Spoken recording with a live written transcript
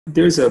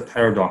There's a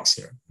paradox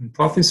here.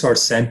 Prophets are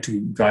sent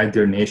to guide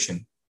their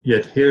nation,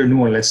 yet here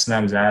Nuh alayhi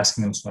salam is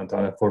asking Allah subhanahu wa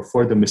ta'ala for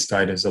further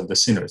misguidance of the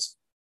sinners.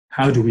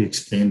 How do we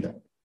explain that?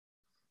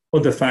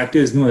 Well, the fact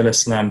is, Nuh alayhi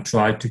salam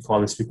tried to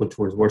call his people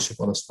towards worship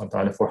Allah subhanahu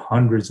wa ta'ala for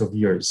hundreds of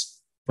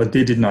years, but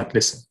they did not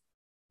listen.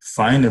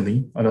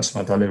 Finally, Allah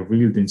subhanahu wa ta'ala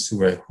revealed in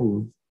Surah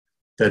Hud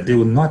that they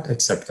will not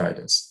accept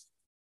guidance.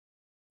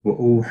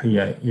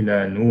 وَأُوحِيَ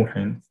إِلَى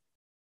نُوحٍ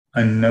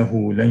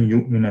أنه لن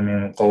يؤمن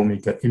من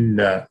قومك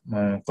إلا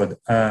من قد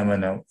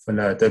آمن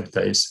فلا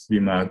تبتئس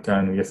بما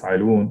كانوا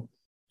يفعلون.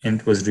 And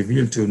it was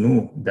revealed to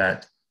Nuh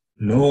that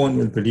no one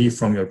will believe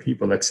from your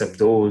people except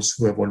those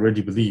who have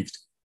already believed.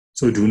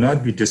 So do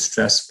not be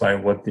distressed by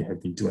what they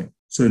have been doing.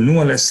 So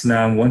Nuh alayhi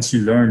salam, once he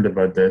learned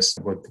about this,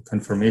 about the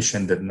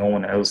confirmation that no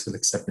one else will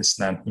accept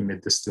Islam, he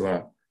made this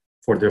dua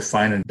for their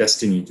final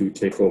destiny to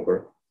take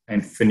over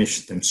and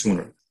finish them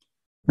sooner.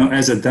 Now,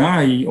 as a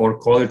da'i or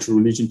caller to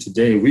religion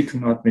today, we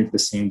cannot make the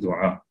same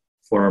dua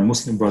for our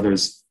Muslim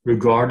brothers,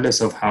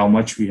 regardless of how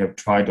much we have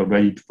tried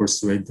already to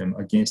persuade them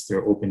against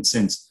their open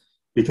sins,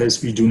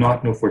 because we do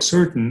not know for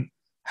certain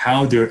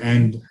how their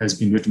end has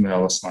been written by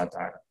Allah subhanahu wa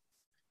ta'ala.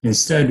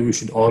 Instead, we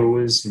should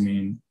always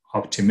remain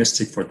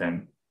optimistic for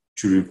them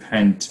to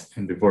repent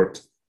and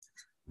revert.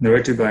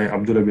 Narrated by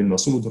Abdullah bin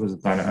Masud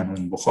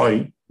in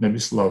Bukhari, Nabi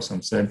Sallallahu Alaihi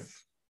Wasallam said,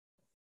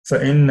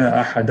 فَإِنَّ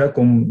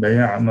أَحَدَكُمْ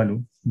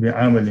لَيَعْمَلُ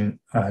بعمل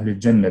أهل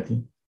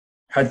الجنة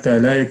حتى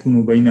لا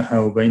يكون بينها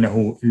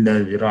وبينه إلا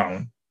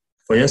ذراع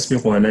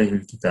فيسبق عليه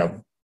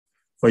الكتاب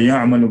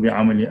فيعمل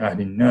بعمل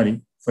أهل النار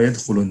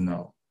فيدخل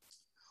النار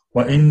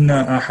وإن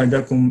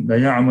أحدكم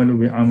ليعمل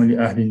بعمل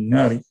أهل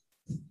النار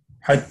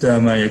حتى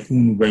ما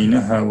يكون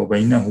بينها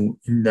وبينه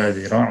إلا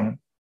ذراع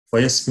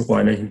فيسبق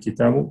عليه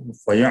الكتاب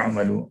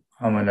فيعمل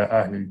عمل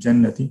أهل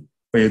الجنة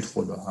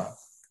فيدخلها.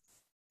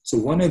 So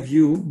one of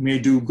you may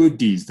do good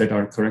deeds that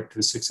are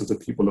characteristics of the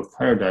people of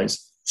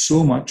paradise,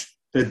 so much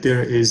that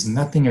there is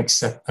nothing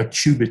except a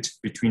cubit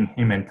between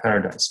him and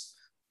paradise.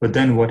 But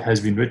then what has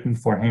been written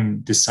for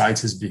him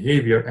decides his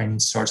behavior, and he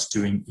starts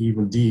doing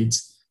evil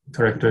deeds,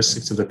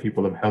 characteristics of the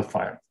people of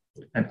hellfire,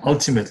 and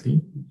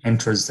ultimately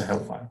enters the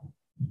hellfire.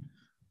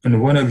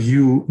 And one of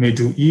you may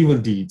do evil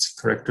deeds,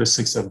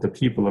 characteristics of the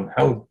people of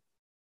hell,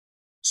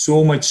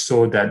 so much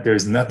so that there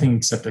is nothing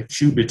except a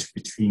cubit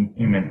between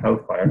him and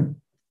hellfire.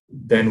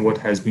 Then what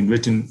has been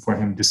written for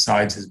him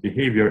decides his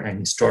behavior, and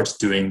he starts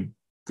doing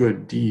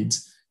good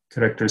deeds,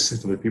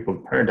 characteristics of the people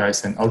of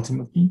paradise, and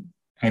ultimately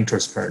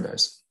enters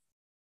paradise.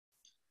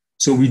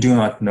 So we do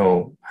not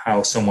know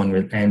how someone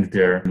will end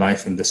their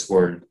life in this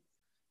world.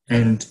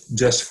 And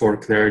just for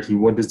clarity,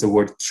 what does the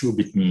word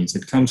cubit mean?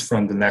 It comes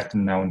from the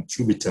Latin noun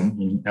cubitum,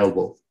 meaning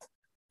elbow.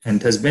 And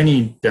it has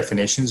many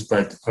definitions,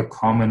 but a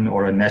common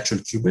or a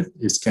natural cubit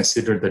is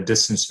considered the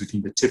distance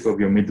between the tip of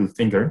your middle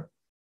finger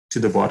to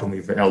the bottom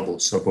of your elbow,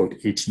 so about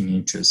 18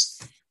 inches.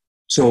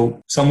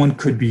 So someone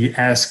could be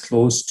as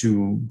close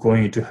to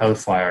going into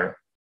hellfire,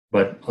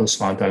 but Allah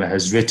subhanahu wa ta'ala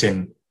has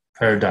written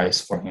paradise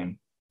for him,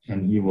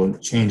 and he will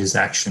change his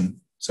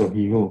action, so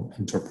he will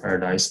enter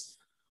paradise.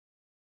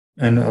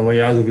 And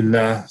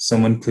billah,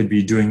 someone could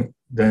be doing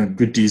the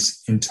good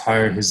deeds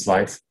entire his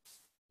life,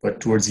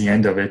 but towards the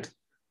end of it,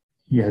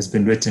 he has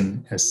been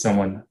written as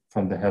someone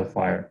from the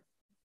hellfire.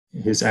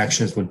 His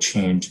actions will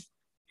change,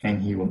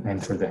 and he will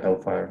enter the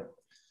hellfire.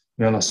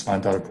 May Allah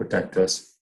subhanahu wa ta'ala protect us.